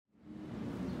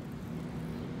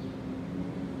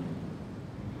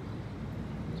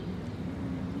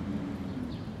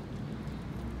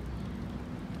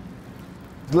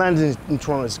Land in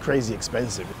Toronto is crazy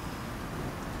expensive.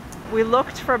 We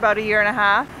looked for about a year and a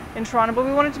half in Toronto, but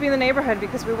we wanted to be in the neighborhood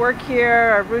because we work here,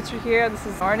 our roots are here, this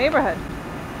is our neighborhood.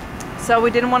 So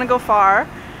we didn't want to go far,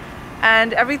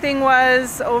 and everything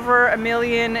was over $1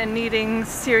 million and needing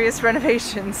serious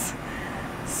renovations.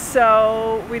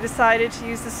 So we decided to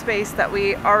use the space that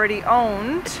we already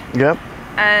owned. Yep.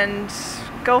 And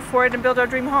go for it and build our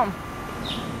dream home.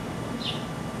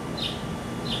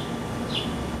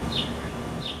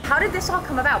 How did this all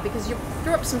come about? Because you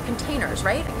threw up some containers,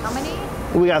 right? How many?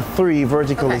 We got 3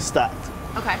 vertically Okay. stacked.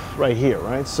 Okay. Right here,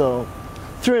 right? So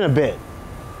 3 and a bit.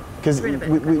 Because 3 and a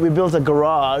bit, we built a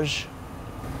garage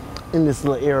in this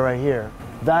little area right here.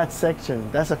 That section,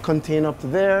 that's a container up to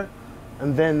there.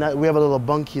 And then we have a little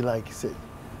bunkie like it.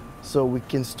 So we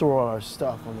can store all our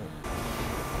stuff on it.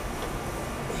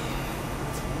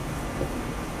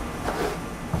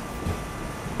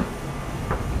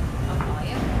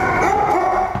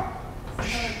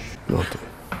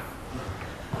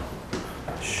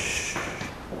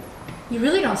 You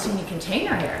really don't see any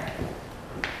container here.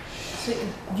 So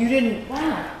you didn't,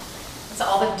 wow. So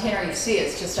all the container you see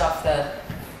is just out the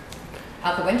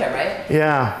window, right?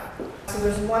 Yeah. So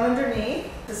there's one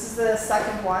underneath, this is the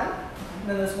second one, and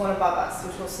then there's one above us,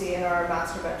 which we'll see in our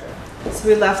master bedroom. So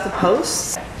we left the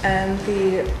posts, and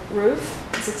the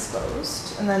roof is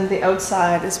exposed, and then the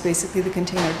outside is basically the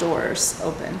container doors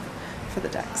open for the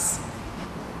decks.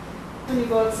 When you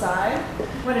go outside,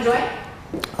 Want to join?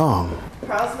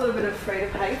 Carl's a little bit afraid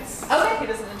of heights. Okay. He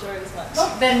doesn't enjoy it as much.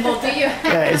 Then we'll do you.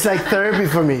 Yeah, it's like therapy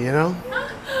for me, you know?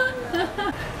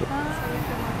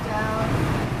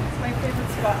 My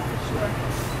favorite spot for sure.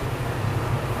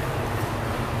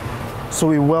 So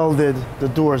we welded the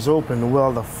doors open,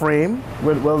 weld the frame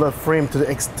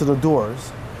to the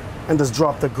doors, and just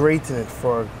drop the grate in it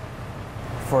for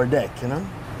a deck, you know?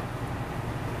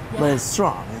 Yeah. But it's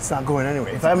strong, it's not going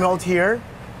anywhere. If I'm out here,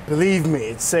 believe me,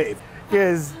 it's safe.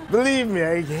 Because believe me,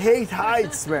 I hate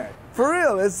heights, man. For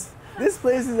real, this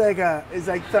place is like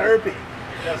therapy.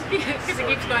 Because it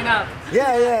keeps going up.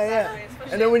 Yeah.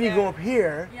 And then when you go up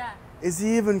here, it's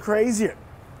even crazier.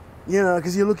 You know,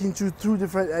 because you're looking through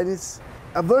different, and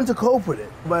I've learned to cope with it.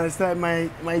 But it's like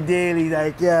my daily,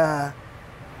 like, yeah,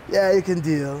 you can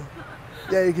deal.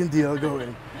 Yeah, you can deal, go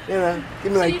in. You know,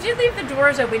 give me So you did leave the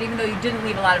doors open even though you didn't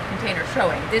leave a lot of containers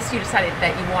showing. This you decided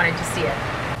that you wanted to see it.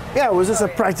 Yeah, it was just a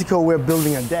practical way of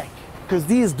building a deck. Because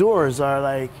these doors are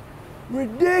like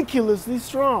ridiculously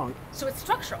strong. So it's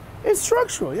structural? It's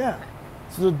structural, yeah.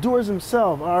 So the doors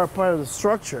themselves are a part of the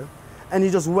structure, and you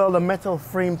just weld a metal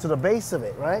frame to the base of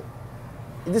it, right?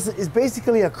 This is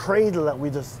basically a cradle that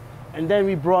and then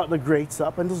we brought the grates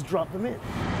up and just dropped them in.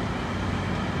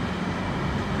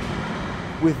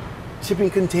 With shipping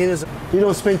containers, you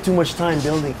don't spend too much time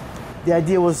building. The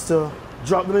idea was to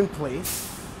drop them in place.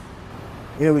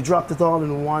 You know, we dropped it all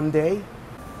in one day.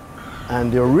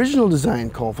 And the original design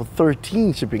called for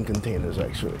 13 shipping containers,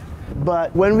 actually.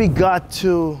 But when we got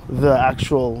to the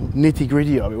actual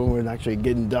nitty-gritty of it, when we were actually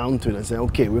getting down to it and saying,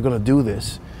 okay, we're gonna do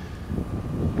this,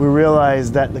 we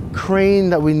realized that the crane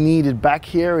that we needed back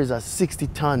here is a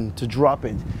 60-ton to drop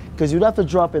it. Because you'd have to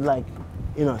drop it like,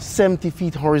 70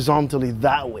 feet horizontally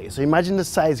that way. So imagine the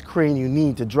size crane you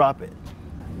need to drop it.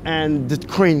 And the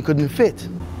crane couldn't fit.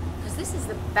 Because this is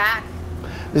the back.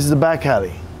 This is the back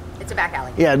alley. It's a back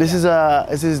alley. Yeah, this is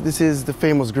the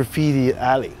famous graffiti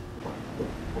alley.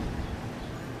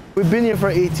 We've been here for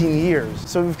 18 years,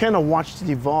 so we've kind of watched it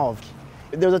evolve.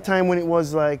 There was a time when it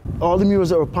was like all the murals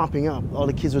that were popping up, all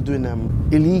the kids were doing them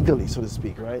illegally, so to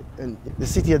speak, right? And the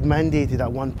city had mandated at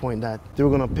one point that they were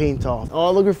going to paint off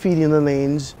all the graffiti in the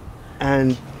lanes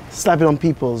and slap it on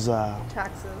people's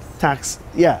tax.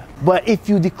 Yeah, but if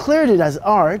you declared it as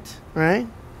art, right,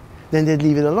 then they'd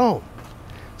leave it alone.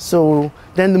 So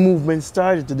then the movement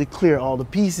started to declare all the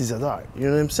pieces as art, you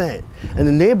know what I'm saying? And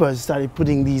the neighbors started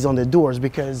putting these on their doors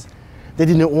because they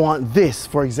didn't want this,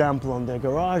 for example, on their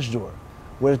garage door,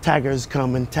 where the taggers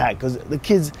come and tag, because the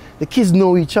kids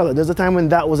know each other. There's a time when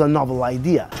that was a novel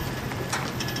idea.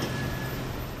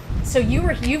 So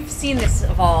you've seen this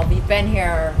evolve. You've been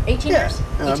here 18 years?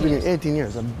 Yeah, I've been here 18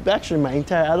 years. Actually, my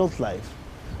entire adult life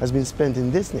has been spent in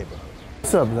this neighborhood.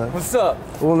 What's up, love? What's up?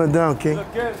 Hold it down, King.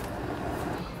 Look good.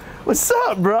 What's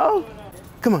up, bro?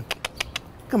 Come on.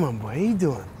 Come on, boy. How you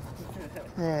doing?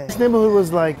 Yeah. This neighborhood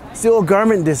was like, it's the old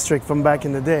garment district from back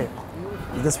in the day.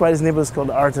 That's why this neighborhood is called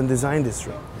the Art and Design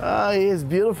District. Ah, it's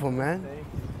beautiful, man.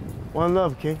 One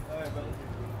love, King.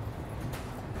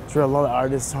 It's where a lot of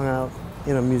artists hung out,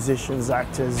 musicians,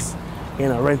 actors.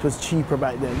 Rent was cheaper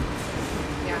back then.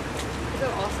 Yeah. Is it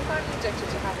also addicted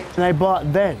to having. And I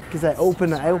bought then, because I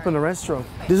opened a restaurant.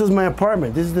 This was my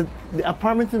apartment. This is the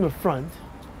apartment in the front.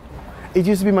 It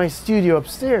used to be my studio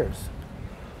upstairs.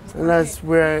 And that's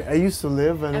where I used to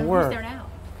live and work. Who's there now?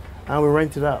 And we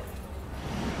rent it out.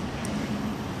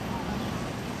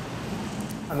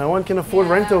 And no one can afford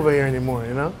rent over here anymore,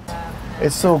 you know?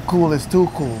 It's so cool, it's too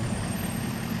cool.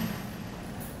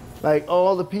 Like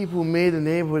all the people who made the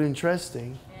neighborhood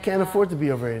interesting can't afford to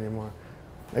be over here anymore.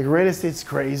 Like real estate's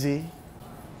crazy.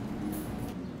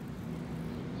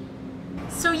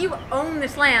 So you own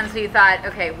this land, so you thought,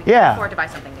 okay, we can Yeah. afford to buy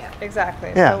something new.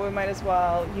 Exactly. Yeah. So we might as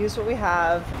well use what we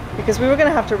have because we were going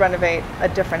to have to renovate a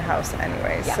different house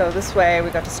anyways. Yeah. So this way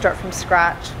we got to start from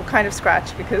scratch. Well, kind of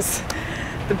scratch because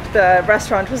the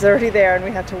restaurant was already there and we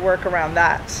had to work around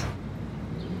that.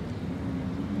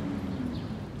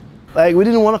 Like we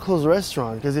didn't want to close the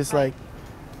restaurant because it's like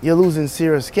you're losing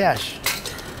serious cash,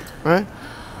 right?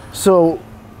 So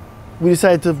we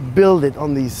decided to build it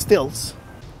on these stilts,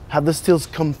 have the stilts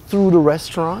come through the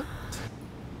restaurant.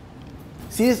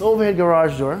 See this overhead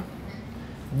garage door?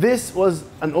 This was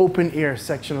an open air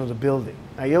section of the building.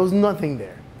 Like there was nothing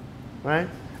there, right?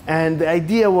 And the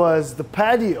idea was the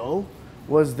patio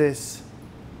was this,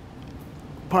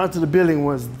 part of the building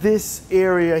was this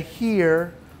area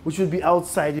here, which would be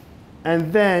outside.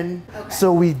 And then,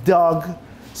 so we dug,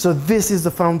 so this is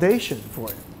the foundation for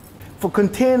it. For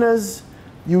containers,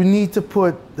 you need to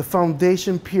put the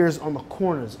foundation piers on the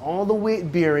corners. All the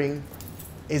weight bearing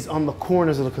is on the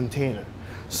corners of the container.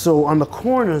 So on the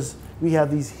corners, we have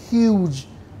these huge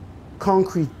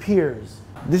concrete piers.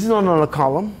 This is not on a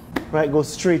column, right?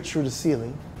 Goes straight through the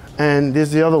ceiling. And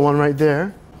there's the other one right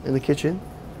there in the kitchen.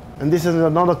 And this is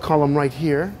another column right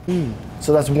here.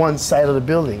 So that's one side of the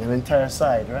building, an entire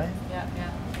side, right? Yeah,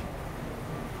 yeah.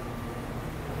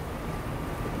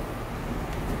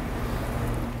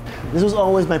 This was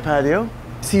always my patio.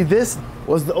 See, this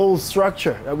was the old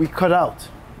structure that we cut out.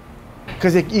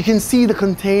 Because you can see the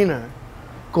container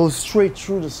goes straight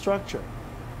through the structure.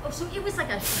 Oh, so it was like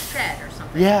a shed or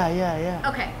something? Yeah, yeah, yeah.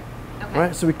 Okay. Okay.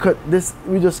 Right, so we cut this,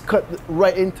 we just cut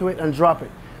right into it and drop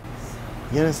it.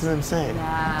 You understand what I'm saying?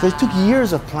 Yeah. So it took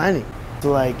years of planning to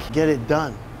like get it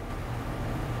done.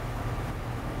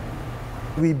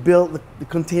 We built the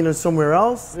container somewhere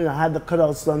else, you know, had the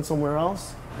cutouts done somewhere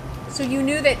else. So you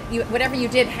knew that whatever you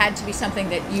did had to be something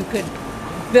that you could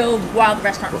build while the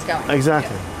restaurant was going.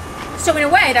 Exactly. So in a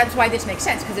way, that's why this makes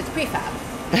sense, because it's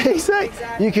prefab.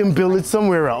 Exactly. You can build it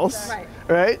somewhere else, Right.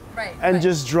 right? Right, And right.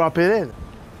 just drop it in.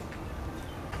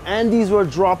 And these were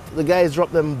dropped, the guys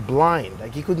dropped them blind.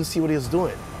 Like he couldn't see what he was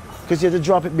doing. Because you had to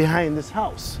drop it behind this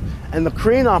house. And the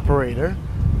crane operator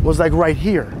was like right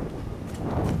here.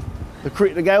 The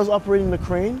guy who was operating the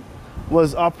crane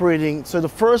was operating, so the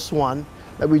first one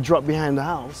that we dropped behind the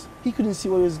house, he couldn't see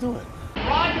what he was doing.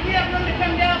 Rod, do we have room to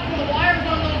come down for the wires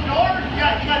on those doors?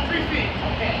 Yeah, you got 3 feet.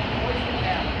 Okay, always come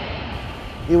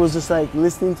down. He was just like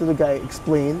listening to the guy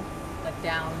explain. Like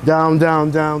down. Down, down,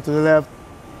 down to the left.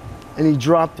 And he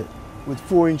dropped it with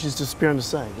 4 inches to spare on the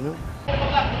side, you know? Pull the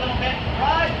left a little bit.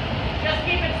 Rod, just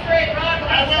keep it straight, Rod.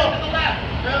 I will. To the left.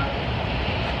 Yep.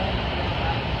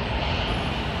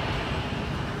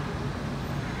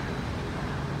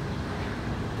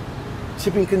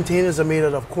 Shipping containers are made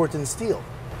out of corten steel.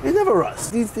 They never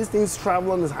rust. These things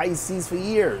travel on the high seas for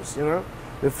years, you know,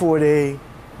 before they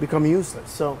become useless.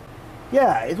 So,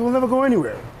 yeah, it will never go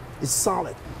anywhere. It's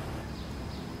solid.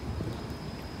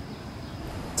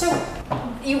 So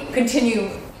you continue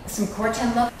some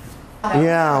corten look?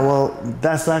 Yeah, well,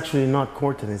 that's actually not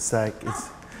corten. It's like,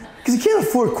 because you can't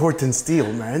afford corten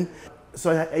steel, man.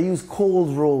 So I use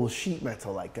cold roll sheet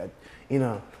metal, like a,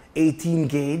 18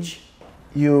 gauge.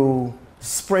 You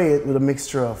spray it with a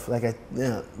mixture of like a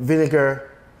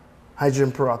vinegar,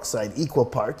 hydrogen peroxide, equal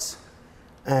parts,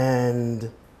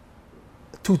 and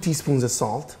 2 teaspoons of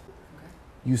salt.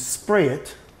 You spray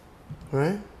it,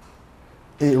 right?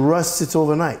 It rusts it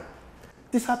overnight.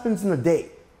 This happens in a day.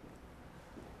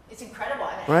 It's incredible.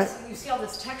 I mean, Right? You see all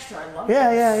this texture. I love Yeah,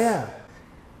 it. yeah, yeah.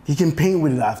 You can paint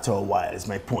with it after a while, is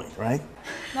my point, right?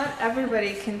 Not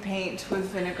everybody can paint with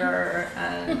vinegar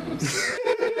and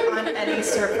on any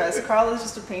surface. Carl is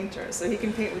just a painter, so he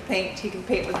can paint with paint, he can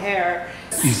paint with hair.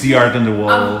 Is the art on the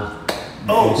wall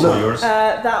also yours?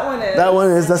 That one is. That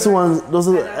one is, that's the one, those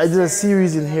are, I did a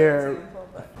series in here.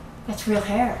 That's real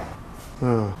hair.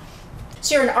 Oh.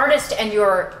 So you're an artist and you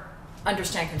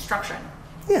understand construction.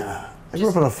 Yeah, I grew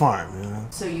up on a farm, you know.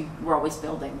 So you were always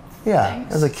building Yeah,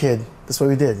 things. as a kid, that's what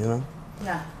we did, you know.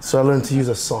 Yeah. So I learned to use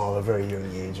a saw at a very young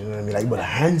age, you know what I mean? Like with a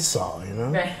handsaw, you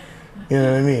know. Right. You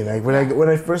know what I mean? Like when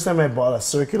I first time I bought a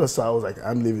circular saw, I was like,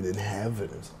 I'm living in heaven.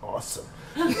 It's awesome.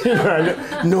 You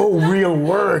know, no real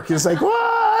work. It's like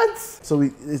what? So I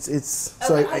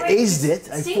aced it.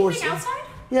 I forced it. Outside?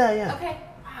 Yeah. Okay.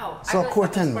 Wow. So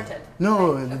corten.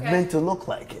 No, it meant to look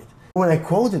like it. When I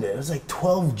quoted it, it was like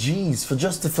 12 G's for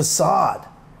just the facade.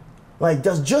 Like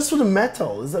that's just for the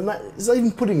metal. It's not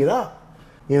even putting it up.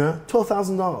 You know,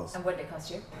 $12,000. And what did it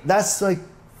cost you? That's like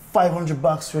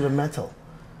 $500 for the metal,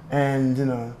 and you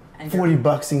know,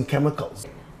 $40 in chemicals.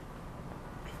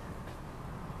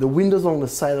 The windows on the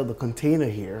side of the container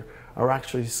here are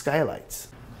actually skylights.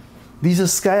 These are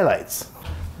skylights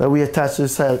that we attach to the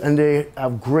side, and they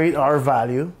have great R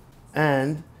value,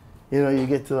 and you know, you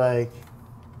get to like,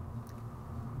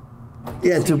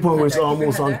 yeah, to the point where it's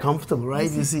almost uncomfortable, right?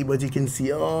 You see, but you can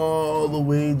see all the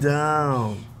way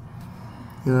down,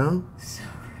 you know? So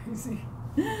crazy.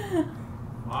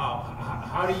 Wow,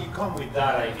 how do you come with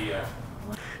that idea?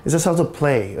 It's just how to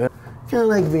play. Kind of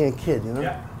like being a kid, you know?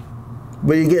 Yeah.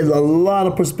 But you get a lot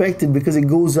of perspective because it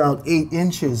goes out 8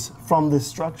 inches from this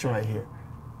structure right here,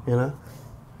 you know?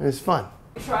 And it's fun.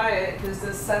 Try it. There's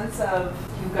this sense of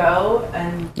you go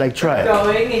and Like try it.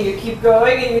 going and you keep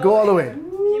going and you Go all the way.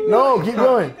 No, keep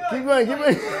going. Keep going.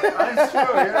 I'm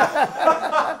sure,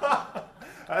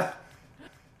 yeah.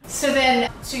 So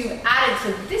you added,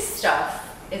 so this stuff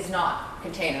is not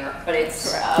container, but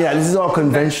it's... Yeah, this is all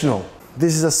conventional.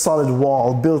 This is a solid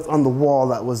wall built on the wall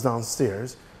that was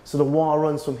downstairs. So the wall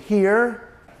runs from here,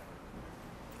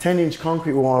 10-inch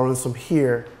concrete wall runs from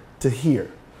here to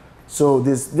here. So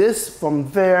this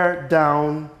from there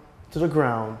down to the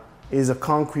ground is a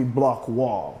concrete block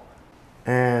wall.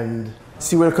 And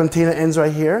see where the container ends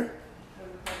right here?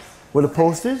 Where the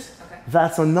post is? Okay.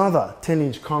 That's another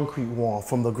 10-inch concrete wall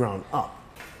from the ground up.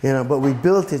 You know, but we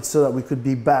built it so that we could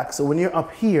be back. So when you're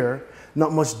up here,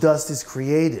 not much dust is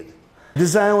created.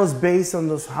 Design was based on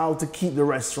this, how to keep the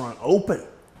restaurant open.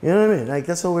 You know what I mean? Like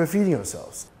that's how we're feeding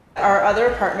ourselves. Our other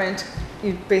apartment,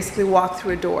 you basically walk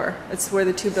through a door. It's where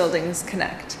the two buildings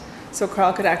connect. So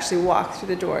Carl could actually walk through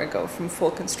the door and go from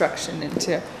full construction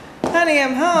into, honey,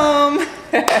 I'm home.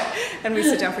 And we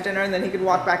sit down for dinner, and then he could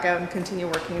walk back out and continue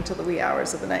working until the wee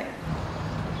hours of the night.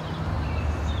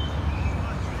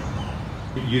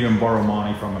 You didn't borrow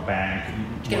money from a bank.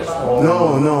 No. It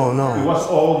was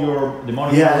all the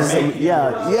money you were making.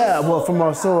 Yeah. Well, from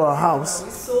our sold our house. We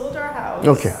sold our house.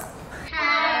 Okay.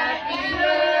 Happy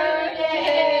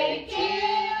birthday to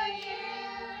you.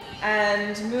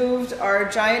 And moved our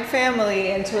giant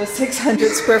family into a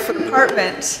 600 square foot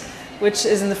apartment, which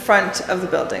is in the front of the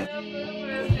building.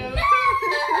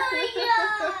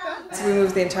 So we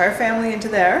moved the entire family into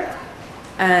there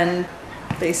and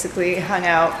basically hung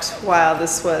out while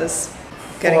this was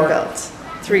getting built.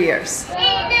 3 years.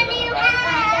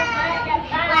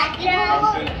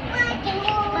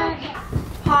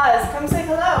 Pause, come say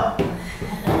hello.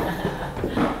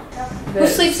 Who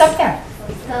sleeps up there?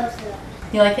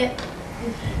 You like it? Do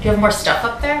you have more stuff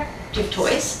up there? Do you have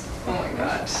toys? Oh my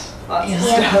gosh. Lots of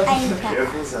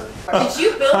stuff. Did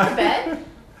you build the bed?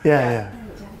 Yeah.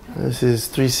 This is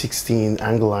 316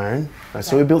 angle iron. Right,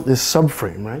 so we built this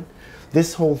subframe, right?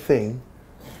 This whole thing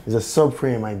is a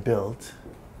subframe I built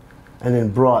and then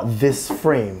brought this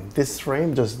frame,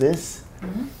 just this,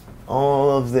 all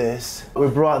of this. We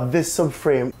brought this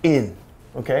subframe in,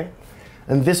 okay?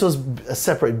 And this was a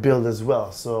separate build as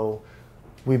well. So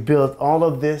we built all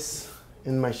of this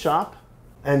in my shop,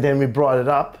 and then we brought it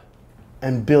up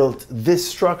and built this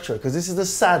structure, because this is the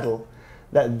saddle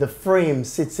that the frame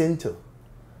sits into.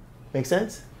 Make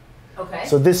sense? Okay.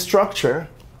 So this structure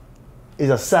is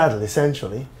a saddle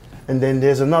essentially, and then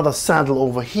there's another saddle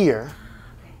over here,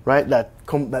 right?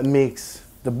 That makes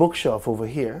the bookshelf over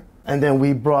here, and then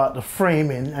we brought the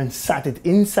frame in and sat it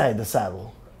inside the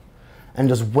saddle, and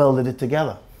just welded it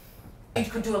together. You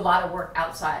could do a lot of work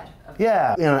outside.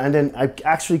 Yeah, you know, and then I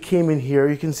actually came in here.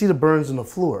 You can see the burns on the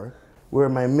floor where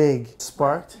my MIG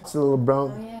sparked. It's a little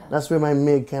brown. Oh, yeah. That's where my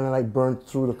MIG kind of like burnt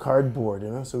through the cardboard, you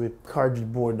know. So we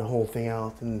cardboard the whole thing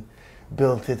out and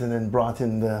built it, and then brought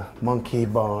in the monkey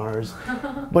bars.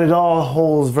 But it all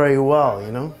holds very well,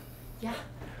 you know. Yeah.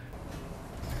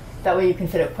 That way you can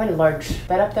fit quite a large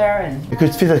bed up there, and It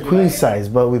could fit a queen size,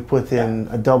 but we put in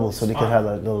a double so they could have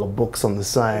like little books on the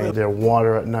side. Their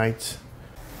water at night.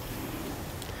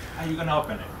 How are you gonna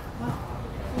open it?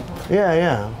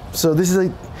 Yeah. So this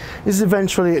is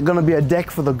eventually gonna be a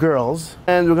deck for the girls,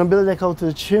 and we're gonna build a deck out to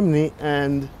the chimney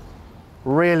and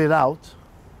rail it out.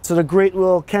 So the grate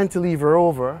will cantilever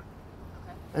over,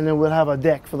 and then we'll have a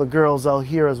deck for the girls out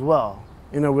here as well.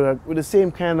 You know, with the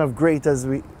same kind of grate as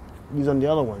we use on the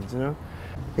other ones. You know,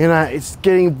 You know, it's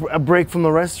getting a break from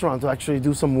the restaurant to actually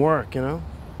do some work, you know?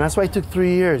 That's why it took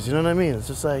 3 years, you know what I mean? It's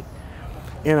just like,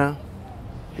 you know,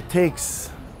 it takes,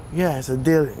 yeah, it's a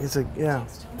daily, it's a, yeah.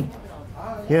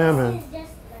 Yeah, man.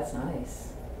 That's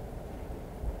nice.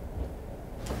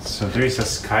 So there is a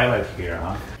skylight here,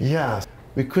 huh? Yeah.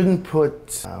 We couldn't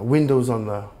put windows on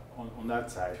the, On that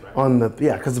side, right? on the,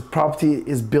 yeah, because the property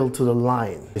is built to the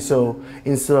line. So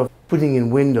instead of putting in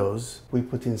windows, we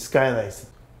put in skylights.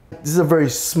 This is a very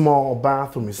small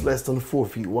bathroom. It's less than 4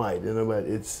 feet wide, you know, but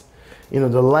it's, you know,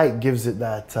 the light gives it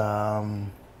that,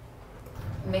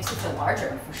 It makes it feel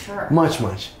larger, for sure. much.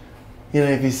 You know,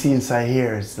 if you see inside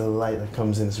here, it's the light that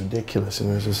comes in. It's ridiculous,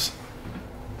 and it's just,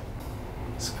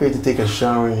 it's great to take a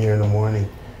shower in here in the morning.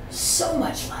 So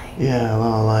much light. Yeah, a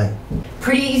lot of light.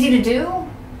 Pretty easy to do,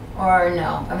 or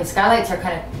no? I mean, skylights are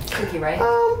kind of tricky, right?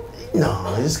 No,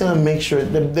 I just gotta make sure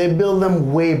they build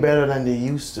them way better than they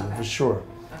used to, for sure.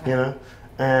 You know,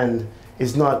 and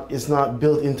it's not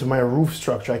built into my roof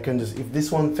structure. I can just, if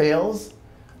this one fails,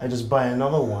 I just buy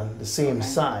another one the same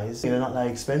size. They're not that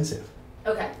expensive.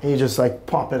 Okay. And you just like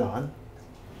pop it on,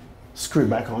 screw it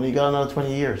back on. You got another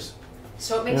 20 years.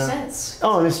 So it makes sense.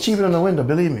 Oh, and it's cheaper than the window.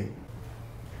 Believe me.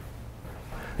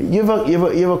 You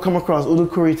ever come across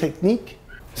udukuri technique?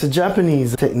 It's a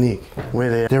Japanese technique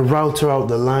where they router out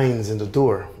the lines in the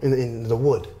door, in the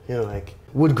wood, you know, like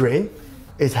wood grain.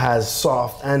 It has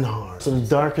soft and hard. So the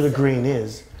darker the grain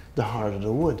is, the harder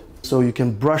the wood. So you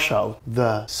can brush out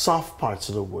the soft parts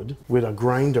of the wood with a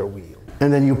grinder wheel.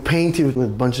 And then you paint it with a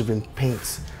bunch of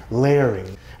paints,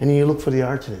 layering. And then you look for the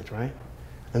art in it, right?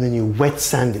 And then you wet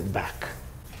sand it back.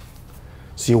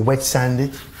 So you wet sand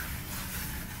it.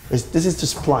 This is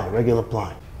just ply, regular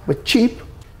ply. But cheap,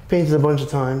 paint it a bunch of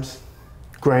times,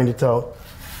 grind it out,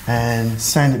 and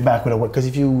sand it back with a wet, because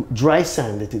if you dry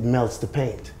sand it, it melts the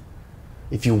paint.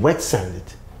 If you wet sand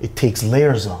it, it takes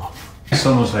layers off. It's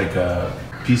almost like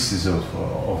pieces of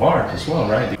art as well,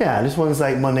 right? Yeah, this one's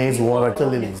like Monet's Water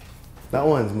Lilies. That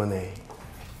one's Monet.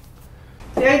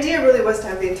 The idea really was to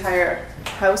have the entire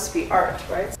house be art,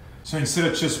 right? So instead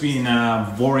of just being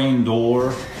a boring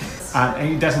door,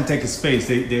 and it doesn't take a space,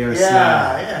 they are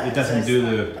Yeah. It doesn't do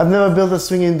the... I've never built a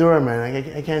swinging door,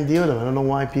 man. I can't deal with them. I don't know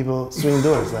why people swing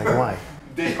doors. Like, why?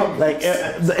 Like,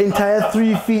 the entire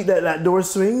 3 feet that door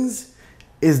swings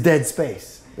is dead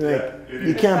space. Like,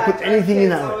 you can't put anything in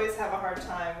that. Kids always have a hard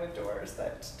time with doors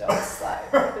that don't slide.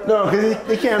 No, because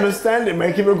they can't understand it,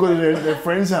 man. People go to their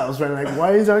friend's house, right? Like,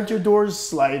 why aren't your doors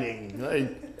sliding?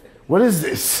 Like, what is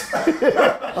this?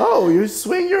 Oh, you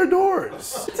swing your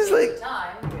doors. It's just like,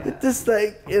 it's just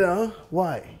like, you know,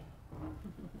 why?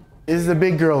 This is the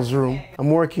big girl's room.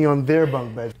 I'm working on their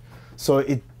bunk bed. So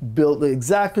it built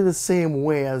exactly the same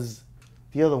way as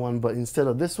the other one, but instead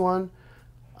of this one,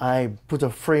 I put a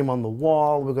frame on the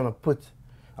wall. We're gonna put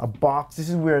a box. This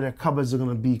is where the cupboards are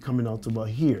gonna be coming out to about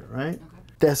here, right? Okay.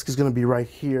 Desk is gonna be right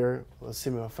here, a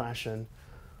similar fashion.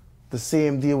 The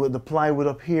same deal with the plywood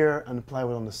up here and the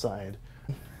plywood on the side.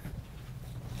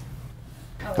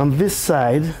 On this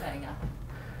side,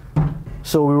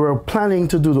 so we were planning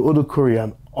to do the udukuri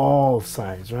on all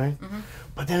sides, right? Mm-hmm.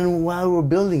 But then while we were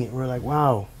building it, we were like,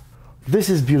 wow, this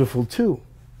is beautiful too.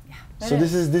 Yeah, so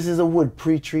this is a wood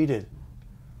pre-treated.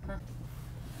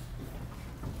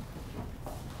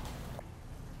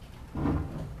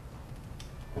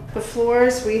 The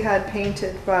floors we had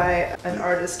painted by an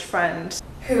artist friend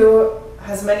who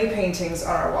has many paintings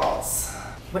on our walls.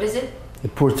 What is it? The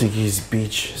Portuguese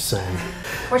beach sand.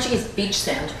 Portuguese beach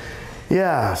sand.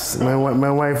 Yes, my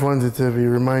wife wanted to be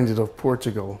reminded of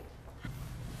Portugal.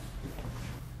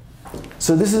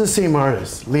 So this is the same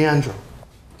artist, Leandro.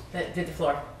 That did the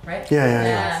floor, right?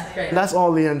 Yeah. Great. That's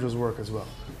all Leandro's work as well.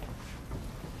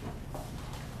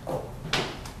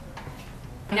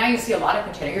 Now you see a lot of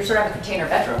container. You sort of have a container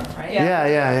bedroom, right?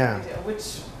 Yeah. We do,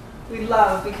 which we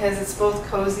love because it's both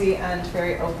cozy and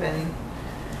very open,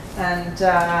 and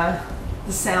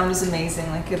the sound is amazing.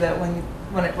 Like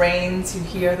when it rains, you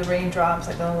hear the raindrops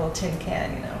like on a little tin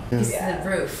can, you know. This is the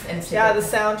roof. And so yeah, the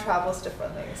sound travels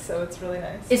differently, so it's really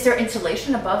nice. Is there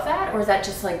insulation above that, or is that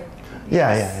just like?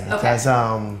 Yeah. Okay. It has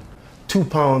 2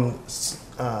 pound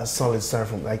solid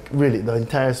styrofoam. Like really, the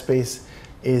entire space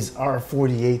is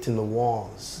R48 in the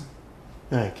walls.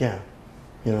 Like, yeah,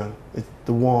 you know,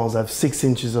 the walls have 6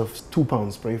 inches of 2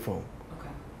 pound spray foam.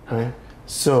 Okay. Right?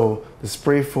 So the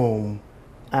spray foam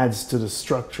adds to the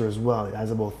structure as well. It adds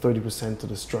about 30% to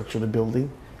the structure of the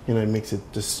building. You know, it makes it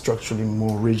just structurally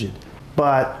more rigid.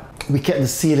 But we kept the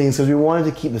ceilings because we wanted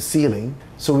to keep the ceiling.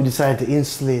 So we decided to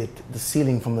insulate the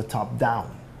ceiling from the top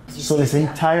down. So this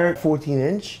entire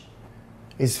 14-inch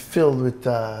is filled with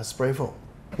spray foam.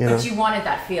 You know? But you wanted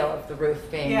that feel of the roof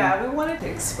being... Yeah, we wanted the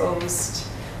exposed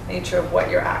nature of what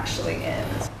you're actually in.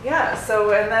 Yeah,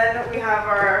 so and then we have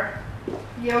our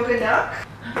yoga nook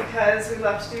because we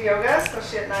love to do yoga,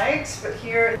 especially at night. But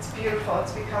here it's beautiful.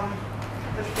 It's become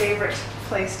the favorite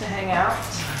place to hang out.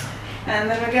 And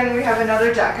then again, we have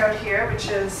another deck out here, which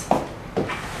is the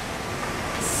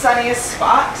sunniest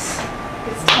spot.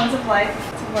 It's tons of light.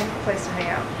 It's a wonderful place to hang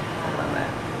out. I love it.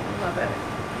 I love it.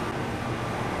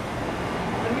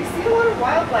 And we see a lot of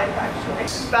wildlife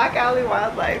actually. Back alley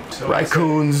wildlife.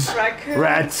 Raccoons,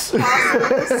 rats,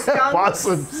 possums, skunks,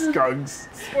 possums, skunks,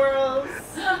 squirrels.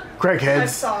 I crackheads.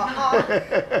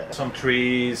 saw Some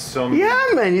trees, some... Yeah,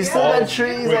 man, you still got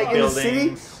trees brick like in the city.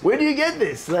 buildings. Where do you get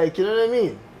this? Like, you know what I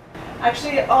mean?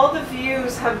 Actually, all the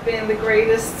views have been the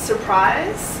greatest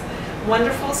surprise,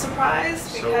 wonderful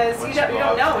surprise, because you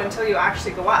don't know until you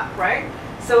actually go up, right?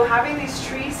 So having these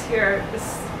trees here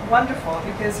is wonderful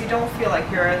because you don't feel like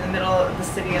you're in the middle of the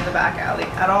city in the back alley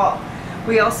at all.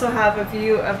 We also have a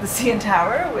view of the CN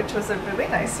Tower, which was a really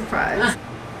nice surprise.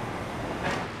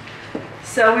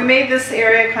 So we made this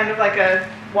area kind of like a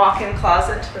walk-in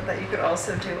closet, but that you could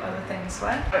also do other things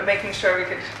with, but making sure we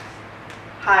could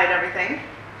hide everything.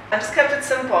 I just kept it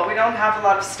simple. We don't have a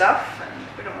lot of stuff, and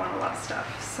we don't want a lot of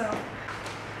stuff, so.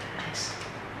 Nice.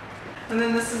 And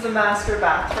then this is the master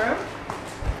bathroom.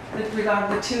 We got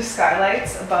the two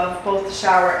skylights above both the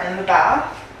shower and the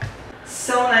bath.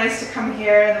 So nice to come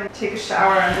here and then take a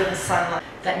shower under the sunlight.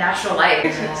 That natural light.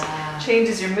 It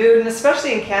changes your mood, and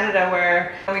especially in Canada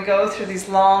where we go through these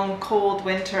long, cold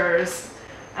winters,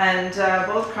 and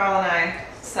both Carl and I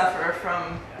suffer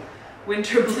from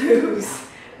winter blues.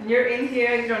 And you're in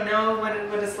here, you don't know what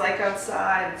it's like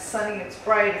outside. It's sunny, it's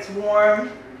bright, it's warm.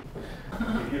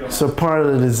 So part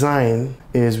of the design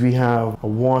is we have a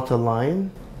water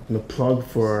line and a plug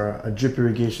for a drip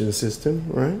irrigation system,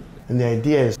 right? And the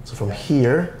idea is, so from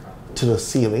here to the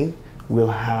ceiling, we'll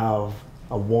have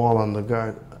a wall on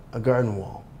the a garden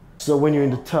wall. So when you're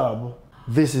in the tub,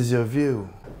 this is your view.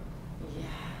 Yeah.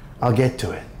 I'll get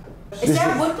to it. Is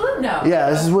that wood glue? No. Yeah,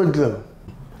 this is wood glue.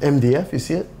 MDF, you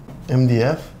see it?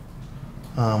 MDF,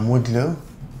 wood glue,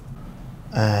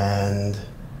 and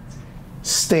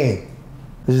stain.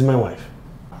 This is my wife.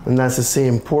 And that's the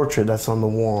same portrait that's on the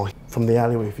wall from the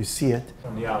alleyway, if you see it.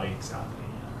 From the alley, exactly.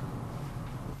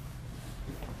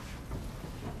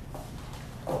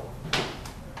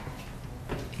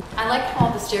 I like how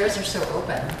the stairs are so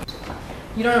open.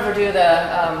 You don't overdo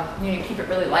the, you keep it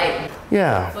really light.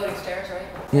 Yeah, Floating stairs, right?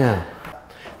 yeah.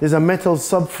 There's a metal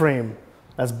subframe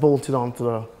that's bolted onto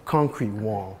the concrete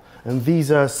wall. And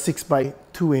these are 6 by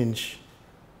 2 inch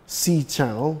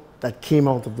C-channel that came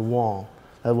out of the wall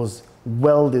that was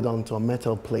welded onto a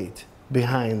metal plate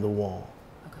behind the wall.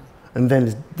 Okay. And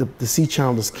then the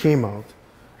C-channel just came out,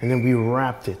 and then we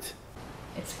wrapped it.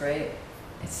 It's great.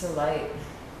 It's so light.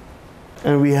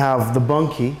 And we have the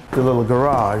bunkie, the little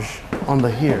garage, under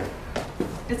here.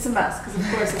 It's a mess, because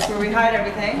of course it's where we hide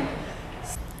everything.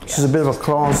 This is a bit of a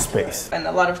crawl space. And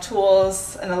a lot of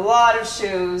tools, and a lot of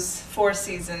shoes, 4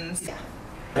 seasons. Yeah.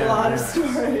 A lot of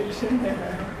storage in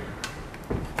there.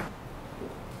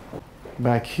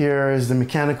 Back here is the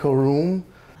mechanical room.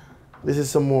 This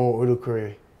is some more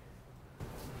udukuri.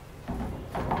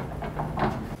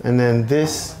 And then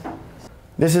this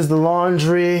is the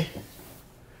laundry,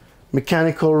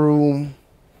 mechanical room.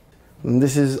 And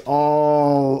this is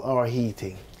all our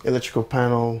heating. Electrical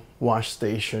panel, wash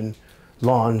station,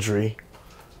 laundry,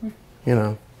 you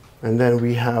know. And then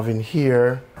we have in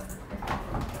here,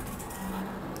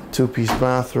 2-piece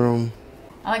bathroom.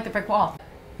 I like the brick wall.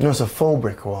 No, it's a faux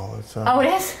brick wall. It's Oh, it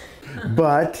is?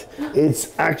 but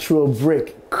it's actual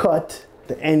brick cut,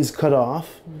 the ends cut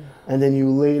off, and then you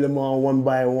lay them all one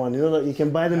by one. You know that you can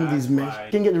buy them these mesh.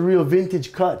 You can get the real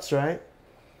vintage cuts, right?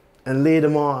 And lay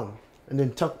them on, and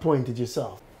then tuck point it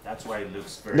yourself. That's why it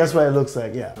looks very... That's what it looks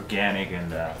like, yeah. Organic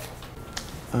and...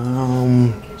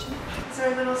 Kitchen. It's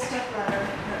our little step ladder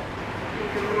that you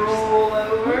can roll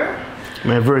over.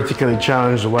 My vertically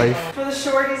challenged wife. For the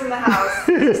shorties in the house,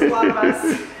 there's a lot of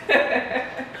us.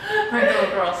 My little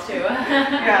girls too.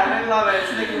 Yeah, they love it.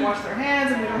 So they can wash their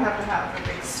hands and we don't have to have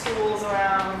the big stools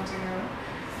around, you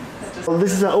know. Well,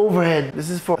 this is an overhead. This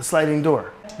is for a sliding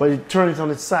door, but you turn it on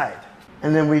its side.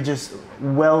 And then we just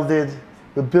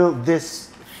we built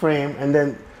this frame, and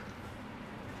then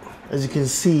as you can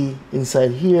see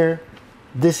inside here,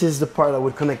 this is the part that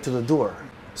would connect to the door.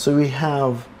 So we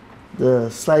have the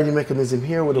sliding mechanism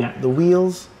here with the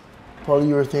wheels,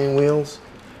 polyurethane wheels,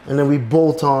 and then we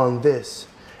bolt on this.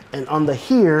 And under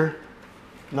here,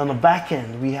 and on the back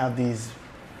end, we have these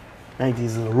like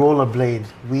these rollerblade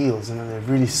wheels, and they're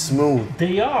really smooth.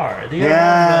 They are. They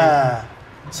Yeah.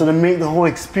 So to make the whole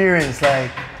experience like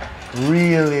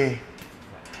really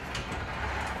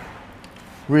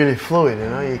fluid, you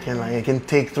know. You can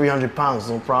take 300 pounds,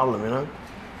 no problem, you know.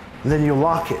 And then you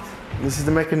lock it. This is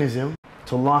the mechanism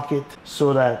to lock it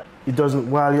so that it doesn't,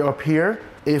 while you're up here,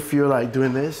 if you're like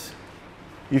doing this,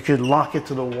 you could lock it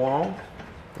to the wall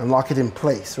and lock it in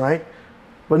place, right?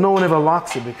 But no one ever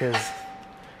locks it because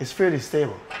it's fairly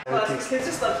stable. Plus, the kids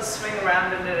just love to swing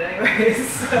around in it anyways.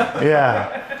 So.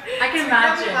 Yeah. I can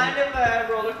imagine. It's kind of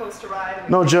a roller coaster ride.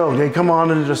 No joke. They come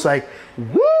on and they're just like,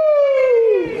 woo!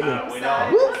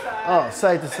 Oh,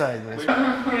 side to side. Man.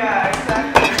 Yeah,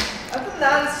 exactly. Other than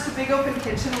that, it's just a big open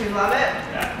kitchen. We love it.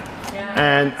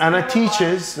 And Anna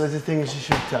teaches, that's the thing she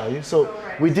should tell you. So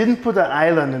we didn't put an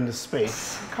island in the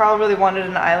space. Carl really wanted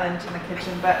an island in the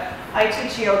kitchen, but I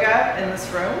teach yoga in this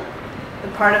room. The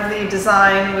part of the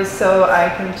design was so I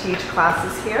can teach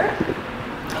classes here.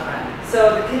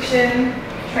 So the kitchen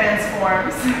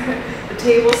transforms, the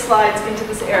table slides into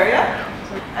this area,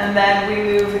 and then we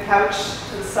move the couch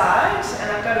to the side,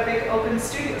 and I've got a big open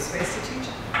studio space to teach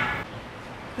in.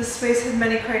 This space had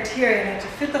many criteria. We had to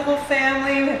fit the whole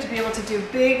family, we had to be able to do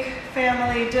big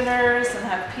family dinners and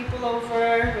have people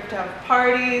over, we have to have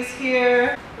parties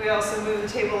here. We also move the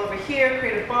table over here,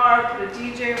 create a bar, put a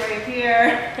DJ right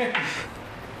here.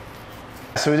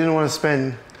 So we didn't want to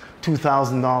spend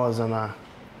 $2,000 on a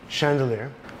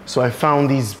chandelier. So I found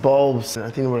these bulbs, I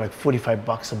think they were like 45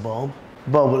 bucks a bulb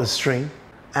with a string.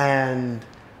 And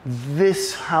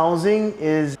this housing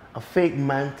is a fake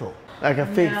mantle, like a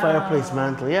fake fireplace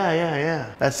mantle.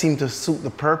 Yeah. That seemed to suit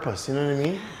the purpose, you know what I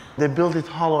mean? They built it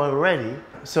hollow already.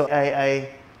 So I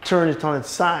turned it on its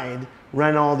side,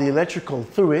 ran all the electrical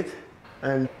through it,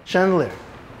 and chandelier.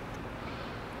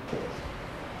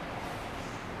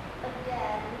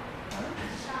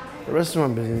 The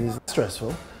restaurant business is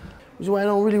stressful, which is why I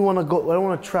don't really want to go. I don't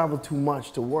want to travel too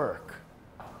much to work.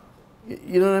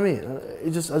 You know what I mean? I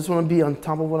just want to be on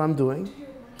top of what I'm doing,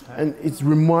 and it's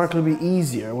remarkably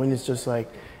easier when it's just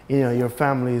like, you know, your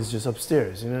family is just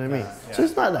upstairs. You know what I mean? Yeah. So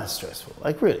it's not that stressful.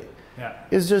 Like really. Yeah.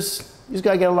 It's just you just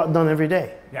gotta get a lot done every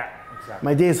day. Yeah, exactly.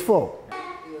 My day is full.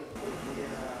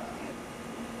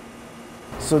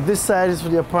 So this side is for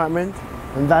the apartment,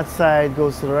 and that side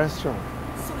goes to the restaurant.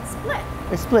 So it's split.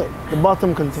 It's split, the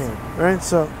bottom container, right?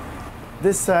 So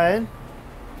this side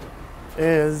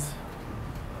is,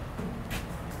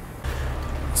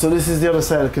 so this is the other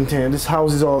side of the container. This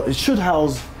houses all, it should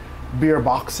house beer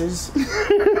boxes.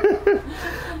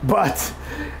 But,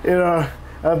 you know,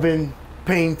 I've been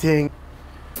painting.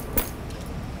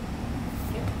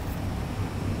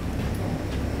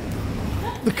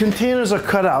 The containers are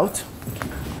cut out.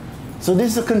 So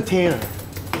this is a container.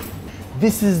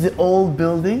 This is the old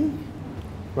building.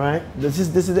 Right? This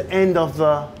is the end of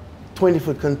the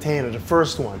 20-foot container, the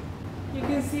first one. You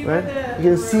can see right? where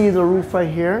You can see the roof right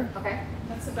here. Okay.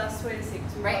 That's the best way to see it.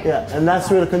 Right. Yeah, and that's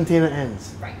where the container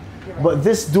ends. Right. Right. But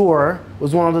this door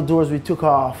was one of the doors we took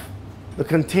off the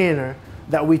container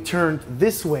that we turned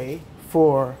this way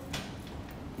for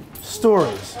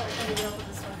storage.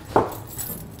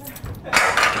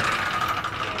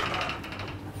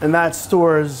 And that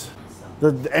stores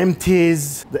the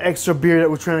empties, the extra beer that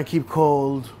we're trying to keep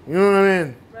cold. You know what I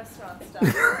mean? Restaurant stuff.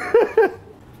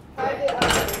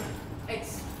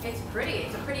 It's pretty.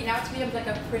 It's a pretty. Now it's made up like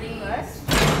a pretty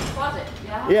closet.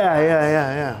 Yeah.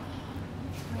 Yeah.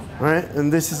 Right?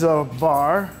 And this is a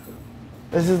bar.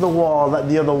 This is the wall that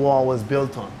the other wall was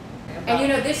built on. And you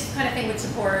know, this kind of thing would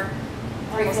support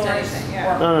 3 floors. anything,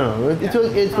 yeah. No. It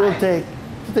will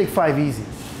take 5 easy.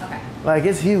 Okay. Like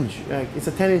it's huge. Like it's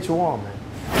a 10-inch wall, man.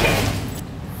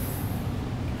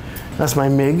 That's my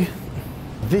MIG.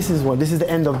 This is the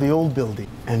end of the old building.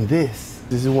 And this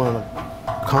is one of the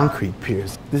concrete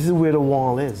piers. This is where the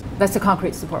wall is. That's a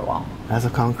concrete support wall. That's a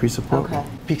concrete support wall.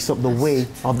 Picks up the weight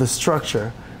of the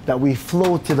structure that we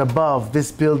floated above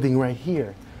this building right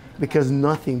here. Because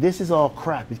this is all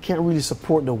crap. It can't really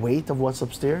support the weight of what's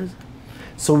upstairs.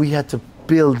 So we had to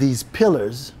build these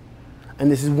pillars, and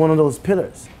this is one of those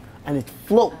pillars. And it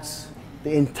floats.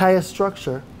 The entire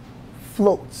structure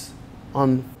floats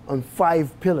on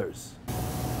 5 pillars.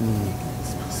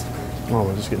 Oh,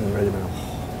 we're just getting ready now.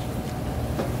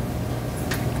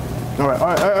 All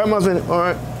right, my minute. All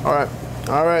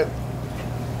right.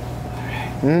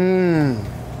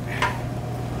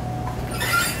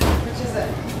 Which is it?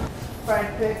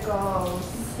 Fried pickles.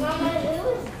 Mama, who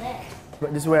is this?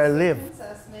 But this is where I live.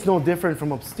 It's no different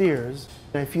from upstairs.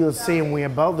 I feel the same way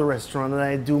about the restaurant that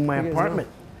I do my apartment.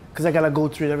 because I gotta go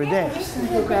through it every day.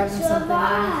 Go grab them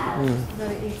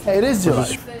something. It is your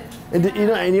life. And you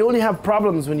know, and you only have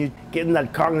problems when you get in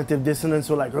that cognitive dissonance.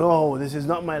 We're like, oh, this is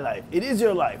not my life. It is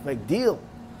your life. Like, deal.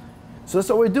 So that's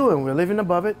what we're doing. We're living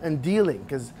above it and dealing,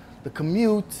 because the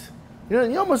commute. You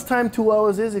know how much time 2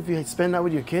 hours is if you spend that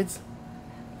with your kids?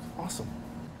 Awesome.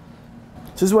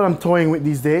 So this is what I'm toying with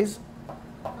these days.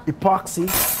 Epoxy.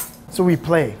 So we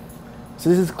play. So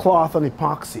this is cloth on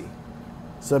epoxy.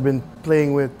 So I've been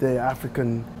playing with the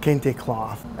African kente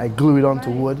cloth. I glue it onto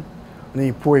wood, and then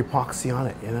you pour epoxy on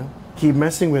it, you know? Keep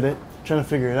messing with it, trying to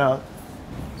figure it out.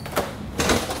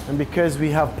 And because we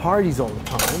have parties all the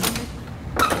time,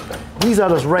 these are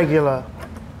just regular,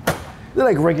 they're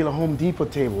like regular Home Depot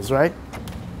tables, right?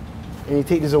 And you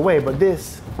take this away, but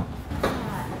this.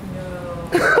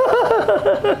 No.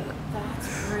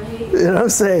 That's great. You know what I'm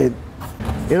saying?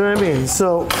 You know what I mean?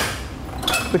 So,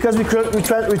 because we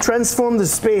transform the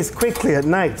space quickly at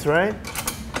night, right?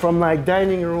 From like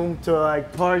dining room to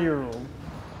like party room.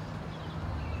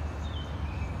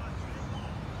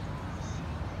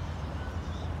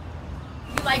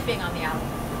 You like being on the alley.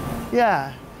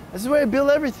 Yeah, this is where I build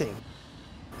everything.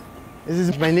 This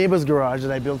is my neighbor's garage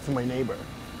that I built for my neighbor.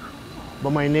 But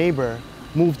my neighbor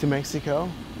moved to Mexico,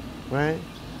 right?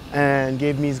 And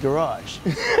gave me his garage.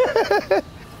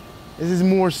 This is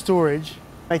more storage.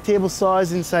 My table saw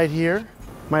is inside here.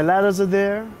 My ladders are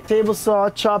there. Table saw,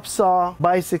 chop saw,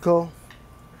 bicycle.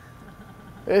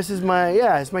 This is my,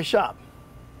 it's my shop.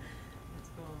 That's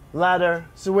cool. Ladder.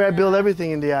 This is where I build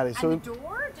everything in the alley. So And the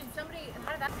door? Did somebody,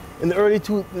 how did that? in the early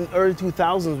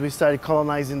 2000s, we started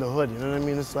colonizing the hood. You know what I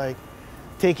mean? It's like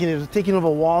taking over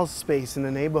wall space in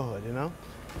the neighborhood, you know?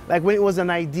 Like when it was an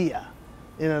idea,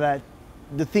 you know, that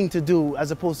the thing to do,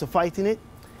 as opposed to fighting it,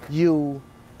 you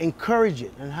encourage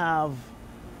it and have,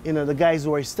 you know, the guys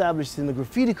who are established in the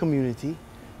graffiti community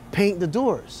paint the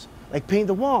doors, like paint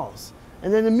the walls.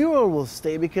 And then the mural will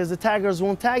stay because the taggers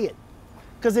won't tag it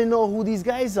because they know who these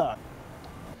guys are.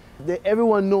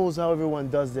 Everyone knows how everyone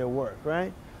does their work,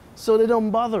 right? So they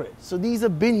don't bother it. So these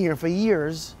have been here for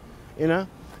years, you know?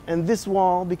 And this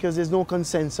wall, because there's no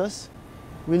consensus,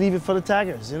 we leave it for the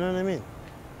taggers, you know what I mean?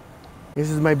 This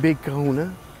is my big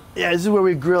kahuna. Yeah, this is where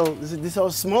we grill. This is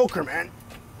our smoker, man.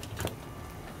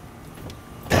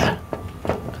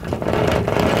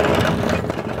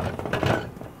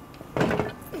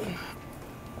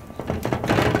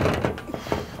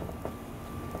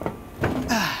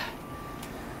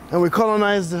 And we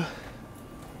colonized the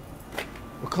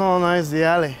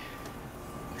alley.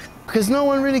 Because no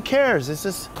one really cares. It's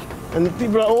just, and the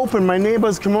people are open. My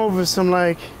neighbors come over, so I'm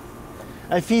like,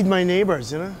 I feed my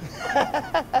neighbors, you know?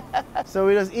 So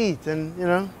we just eat and, you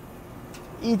know,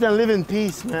 eat and live in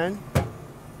peace, man.